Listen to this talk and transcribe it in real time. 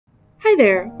Hi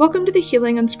there, welcome to the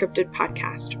Healing Unscripted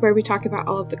podcast, where we talk about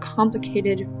all of the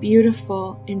complicated,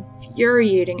 beautiful,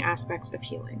 infuriating aspects of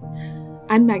healing.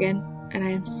 I'm Megan, and I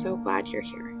am so glad you're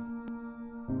here.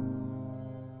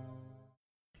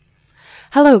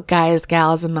 Hello guys,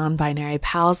 gals, and non-binary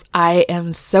pals. I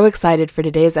am so excited for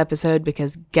today's episode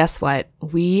because guess what?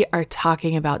 We are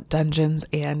talking about Dungeons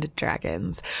and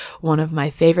Dragons, one of my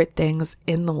favorite things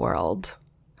in the world.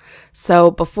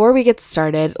 So before we get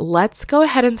started, let's go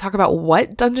ahead and talk about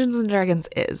what Dungeons and Dragons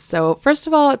is. So first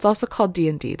of all, it's also called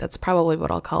D&D. That's probably what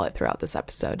I'll call it throughout this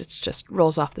episode. It's just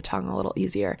rolls off the tongue a little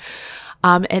easier.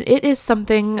 And it is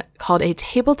something called a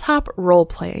tabletop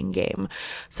role-playing game.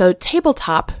 So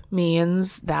tabletop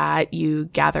means that you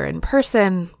gather in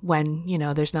person when,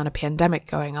 there's not a pandemic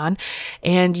going on,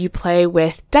 and you play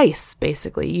with dice,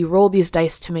 basically. You roll these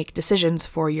dice to make decisions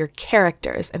for your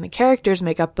characters, and the characters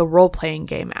make up the role-playing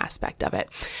game aspect of it.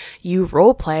 You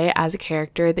role-play as a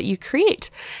character that you create,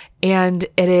 and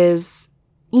it is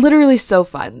literally so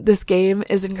fun. This game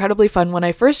is incredibly fun. When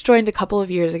I first joined a couple of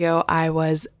years ago, I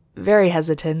was very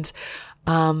hesitant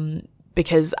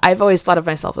because I've always thought of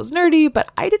myself as nerdy, but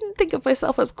I didn't think of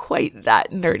myself as quite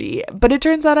that nerdy. But it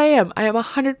turns out I am. I am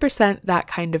 100% that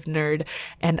kind of nerd,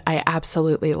 and I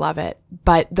absolutely love it.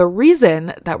 But the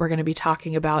reason that we're going to be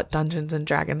talking about Dungeons and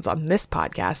Dragons on this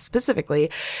podcast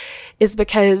specifically is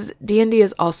because D&D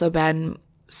has also been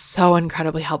so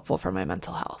incredibly helpful for my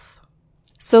mental health.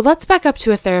 So let's back up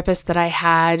to a therapist that I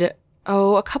had,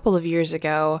 a couple of years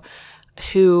ago,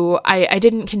 who I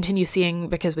didn't continue seeing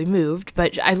because we moved,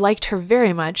 but I liked her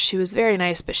very much. She was very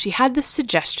nice, but she had this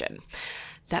suggestion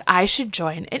that I should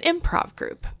join an improv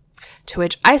group, to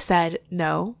which I said,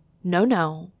 no.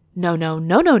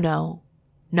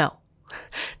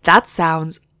 That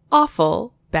sounds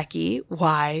awful, Becky.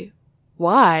 Why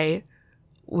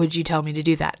would you tell me to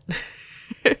do that?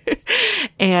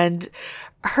 And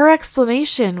her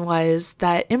explanation was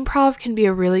that improv can be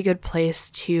a really good place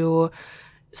to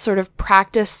sort of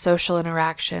practice social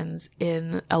interactions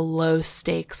in a low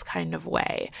stakes kind of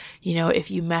way. If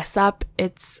you mess up,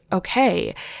 it's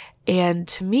okay. And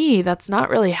to me, that's not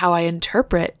really how I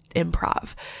interpret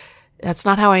improv. That's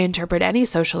not how I interpret any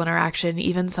social interaction,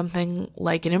 even something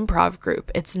like an improv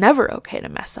group. It's never okay to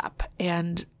mess up.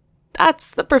 And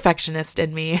that's the perfectionist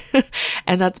in me.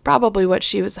 And that's probably what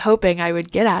she was hoping I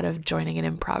would get out of joining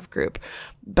an improv group.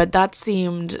 But that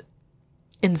seemed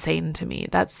insane to me.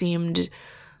 That seemed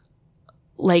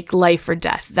like life or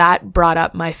death. That brought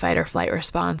up my fight or flight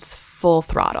response full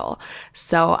throttle.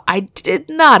 So I did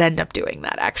not end up doing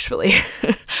that, actually.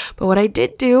 But what I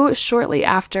did do shortly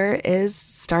after is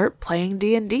start playing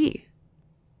D&D.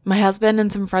 My husband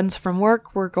and some friends from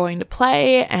work were going to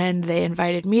play, and they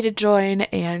invited me to join,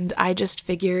 and I just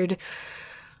figured,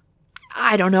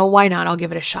 I don't know, why not? I'll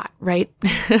give it a shot, right?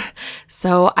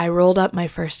 So I rolled up my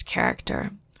first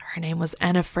character. Her name was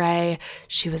Enifrey.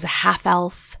 She was a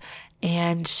half-elf,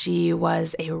 and she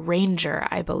was a ranger,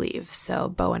 I believe, so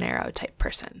bow and arrow type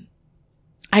person.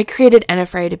 I created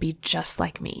Enifrey to be just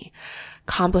like me.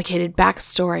 Complicated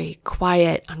backstory,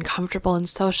 quiet, uncomfortable in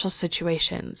social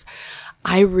situations.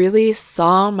 I really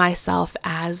saw myself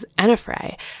as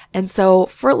Enifrey. And so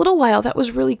for a little while, that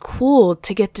was really cool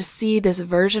to get to see this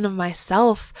version of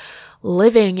myself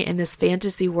living in this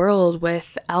fantasy world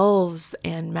with elves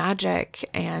and magic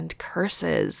and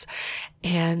curses.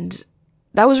 And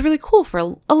that was really cool for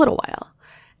a little while.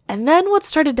 And then what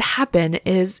started to happen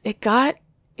is it got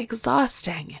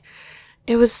exhausting.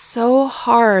 It was so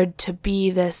hard to be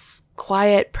this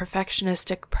quiet,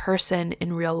 perfectionistic person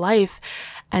in real life,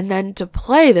 and then to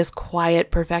play this quiet,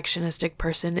 perfectionistic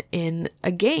person in a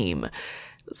game. It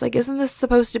was like, isn't this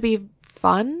supposed to be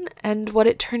fun? And what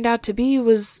it turned out to be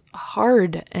was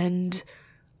hard and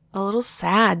a little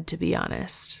sad, to be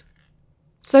honest.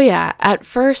 So yeah, at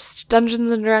first, Dungeons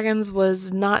and Dragons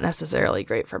was not necessarily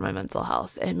great for my mental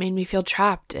health. It made me feel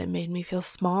trapped. It made me feel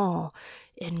small.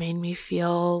 It made me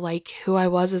feel like who I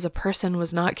was as a person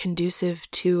was not conducive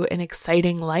to an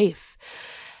exciting life.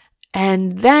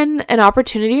 And then an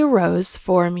opportunity arose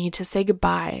for me to say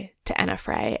goodbye to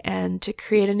Enifrey and to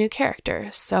create a new character.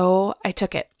 So I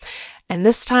took it. And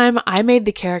this time I made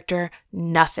the character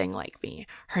nothing like me.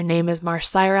 Her name is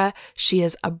Marcyra. She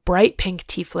is a bright pink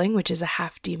tiefling, which is a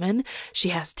half demon. She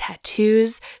has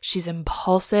tattoos. She's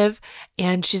impulsive,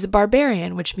 and she's a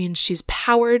barbarian, which means she's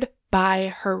powered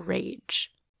by her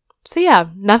rage. So yeah,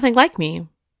 nothing like me,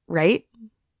 right?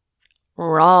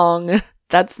 Wrong.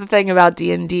 That's the thing about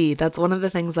D&D. That's one of the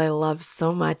things I love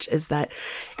so much, is that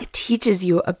it teaches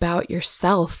you about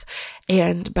yourself.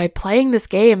 And by playing this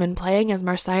game and playing as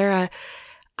Marcyra,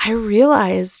 I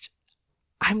realized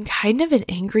I'm kind of an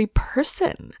angry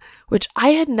person, which I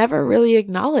had never really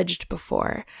acknowledged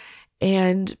before.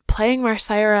 And playing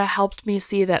Marcyra helped me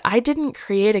see that I didn't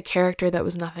create a character that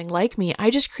was nothing like me. I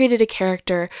just created a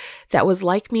character that was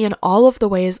like me in all of the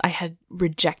ways I had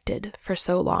rejected for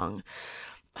so long.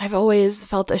 I've always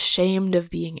felt ashamed of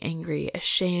being angry,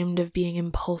 ashamed of being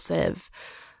impulsive,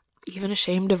 even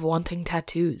ashamed of wanting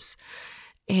tattoos.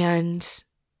 And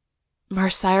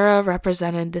Marcyra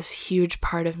represented this huge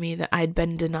part of me that I'd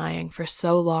been denying for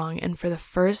so long. And for the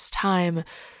first time,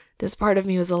 this part of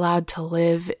me was allowed to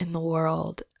live in the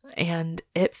world, and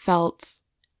it felt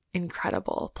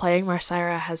incredible. Playing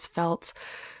Marcyra has felt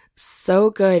so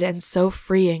good and so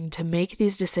freeing to make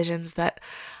these decisions that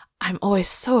I'm always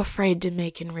so afraid to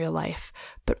make in real life.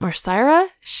 But Marcyra,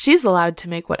 she's allowed to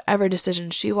make whatever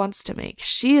decision she wants to make.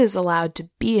 She is allowed to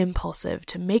be impulsive,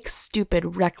 to make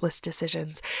stupid, reckless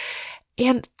decisions.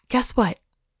 And guess what?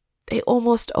 They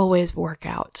almost always work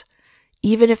out.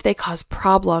 Even if they cause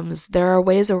problems, there are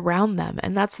ways around them.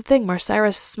 And that's the thing,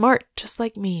 Marcyra's smart, just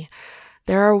like me.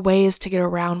 There are ways to get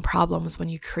around problems when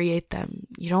you create them.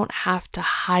 You don't have to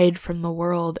hide from the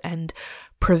world and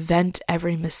prevent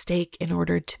every mistake in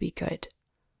order to be good.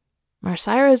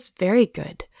 Marcyra is very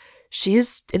good.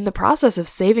 She's in the process of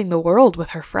saving the world with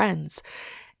her friends.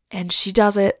 And she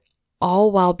does it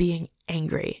all while being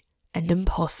angry and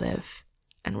impulsive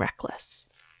and reckless.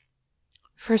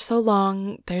 For so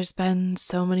long, there's been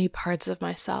so many parts of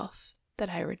myself that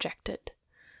I rejected,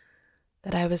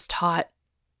 that I was taught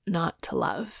not to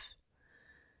love.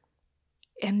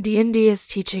 And D&D is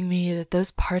teaching me that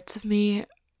those parts of me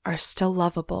are still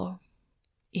lovable,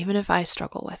 even if I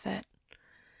struggle with it.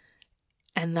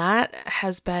 And that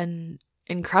has been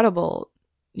incredible.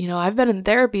 You know, I've been in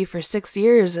therapy for 6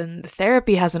 years, and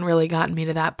therapy hasn't really gotten me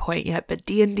to that point yet, but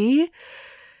D&D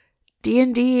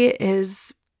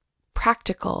is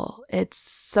practical. It's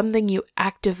something you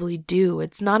actively do.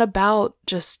 It's not about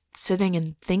just sitting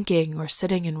and thinking or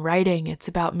sitting and writing. It's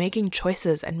about making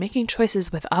choices and making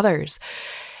choices with others.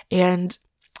 And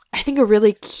I think a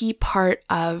really key part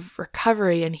of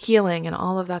recovery and healing and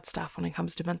all of that stuff when it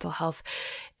comes to mental health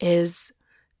is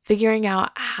figuring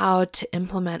out how to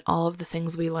implement all of the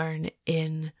things we learn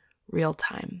in real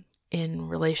time, in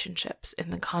relationships, in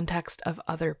the context of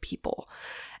other people.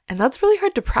 And that's really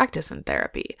hard to practice in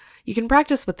therapy. You can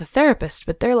practice with the therapist,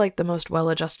 but they're like the most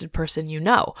well-adjusted person you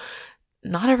know.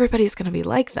 Not everybody's going to be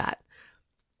like that.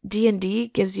 D&D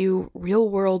gives you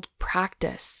real-world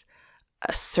practice,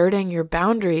 asserting your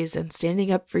boundaries and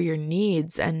standing up for your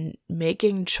needs and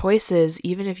making choices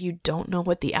even if you don't know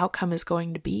what the outcome is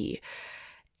going to be.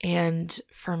 And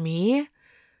for me,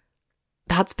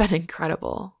 that's been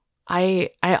incredible. I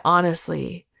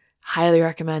honestly highly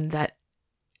recommend that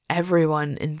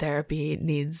everyone in therapy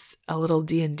needs a little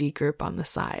D&D group on the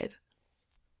side.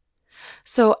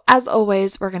 So as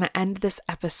always, we're going to end this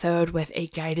episode with a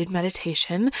guided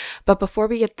meditation. But before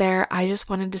we get there, I just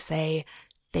wanted to say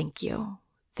thank you.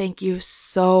 Thank you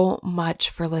so much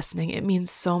for listening. It means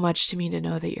so much to me to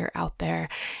know that you're out there.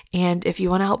 And if you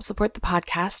want to help support the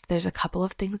podcast, there's a couple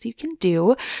of things you can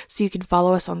do. So you can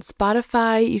follow us on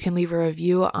Spotify. You can leave a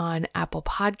review on Apple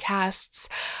Podcasts.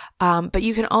 But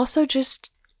you can also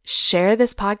just share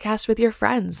this podcast with your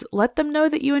friends. Let them know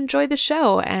that you enjoy the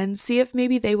show and see if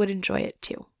maybe they would enjoy it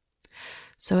too.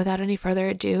 So without any further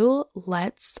ado,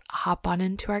 let's hop on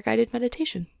into our guided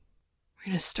meditation. We're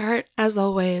going to start, as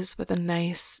always, with a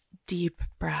nice, deep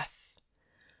breath.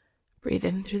 Breathe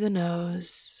in through the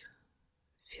nose.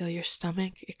 Feel your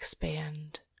stomach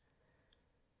expand.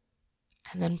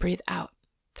 And then breathe out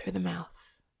through the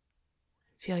mouth.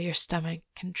 Feel your stomach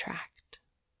contract.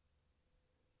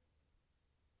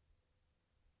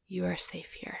 You are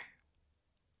safe here.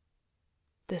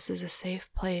 This is a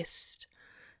safe place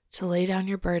to lay down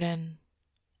your burden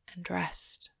and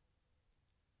rest.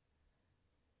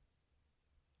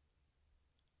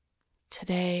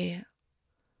 Today,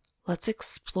 let's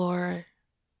explore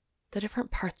the different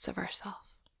parts of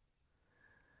ourselves,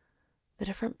 the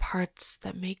different parts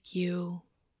that make you,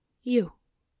 you.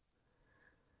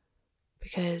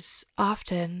 Because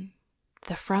often,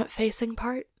 the front-facing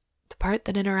part, the part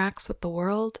that interacts with the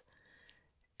world,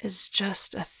 is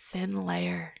just a thin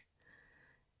layer,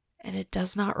 and it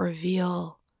does not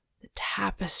reveal the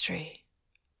tapestry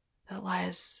that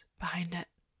lies behind it.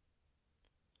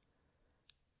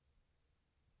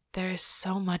 There is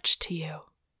so much to you,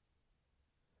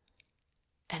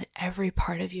 and every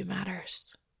part of you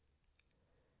matters.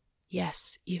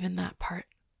 Yes, even that part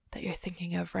that you're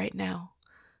thinking of right now,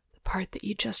 the part that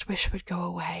you just wish would go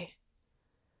away.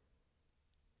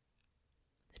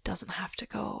 It doesn't have to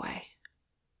go away.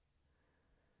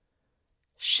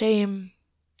 Shame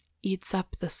eats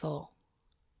up the soul.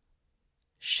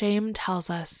 Shame tells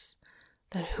us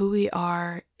that who we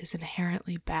are is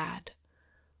inherently bad,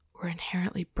 or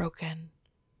inherently broken,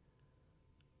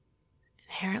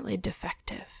 inherently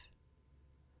defective.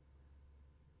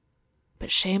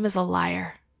 But shame is a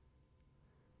liar,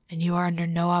 and you are under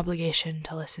no obligation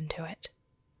to listen to it.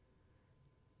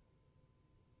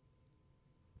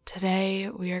 Today,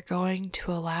 we are going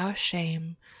to allow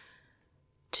shame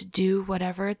to do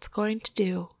whatever it's going to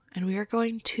do, and we are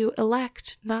going to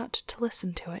elect not to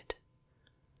listen to it.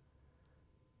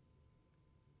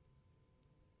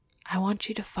 I want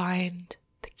you to find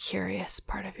the curious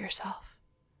part of yourself.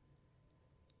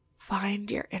 Find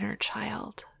your inner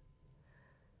child,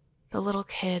 the little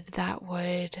kid that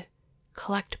would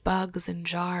collect bugs in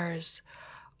jars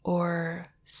or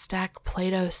stack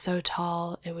Play-Doh so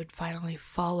tall it would finally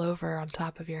fall over on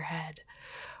top of your head,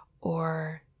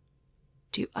 or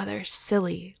do other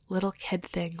silly little kid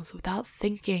things without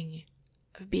thinking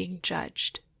of being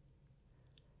judged.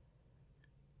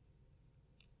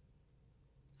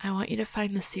 I want you to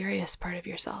find the serious part of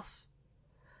yourself,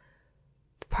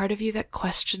 the part of you that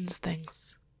questions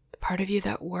things, the part of you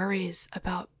that worries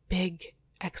about big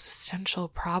existential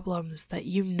problems that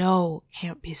you know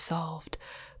can't be solved,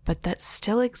 but that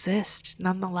still exist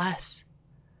nonetheless.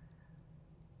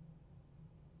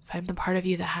 Find the part of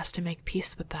you that has to make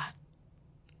peace with that.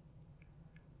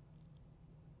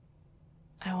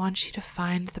 I want you to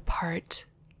find the part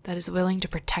that is willing to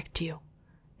protect you,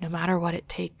 no matter what it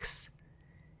takes.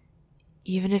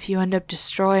 Even if you end up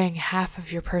destroying half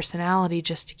of your personality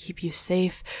just to keep you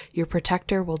safe, your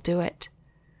protector will do it.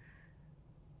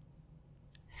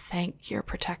 Thank your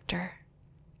protector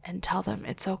and tell them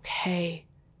it's okay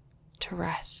to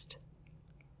rest.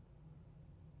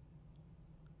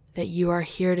 That you are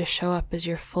here to show up as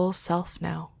your full self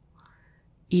now,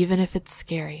 even if it's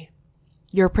scary.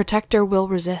 Your protector will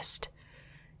resist.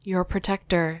 Your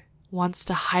protector wants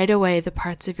to hide away the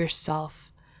parts of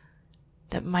yourself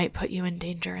that might put you in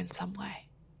danger in some way.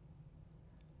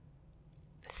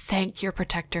 Thank your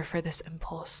protector for this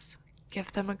impulse.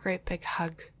 Give them a great big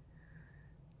hug.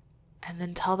 And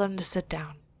then tell them to sit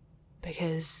down,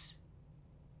 because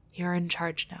you're in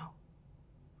charge now.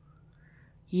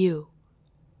 You,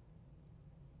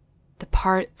 the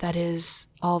part that is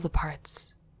all the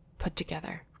parts put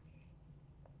together.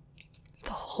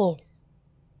 The whole.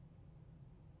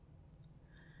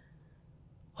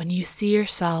 When you see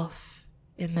yourself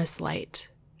in this light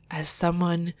as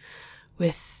someone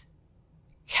with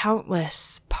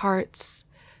countless parts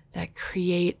that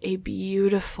create a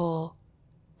beautiful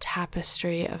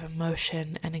tapestry of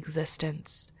emotion and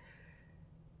existence,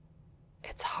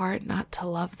 it's hard not to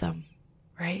love them,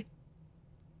 right?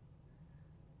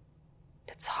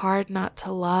 It's hard not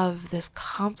to love this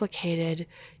complicated,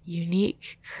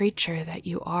 unique creature that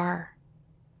you are.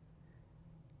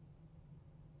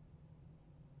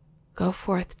 Go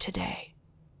forth today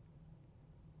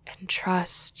and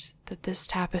trust that this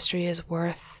tapestry is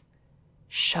worth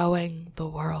showing the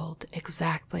world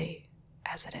exactly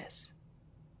as it is.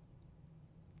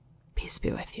 Peace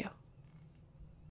be with you.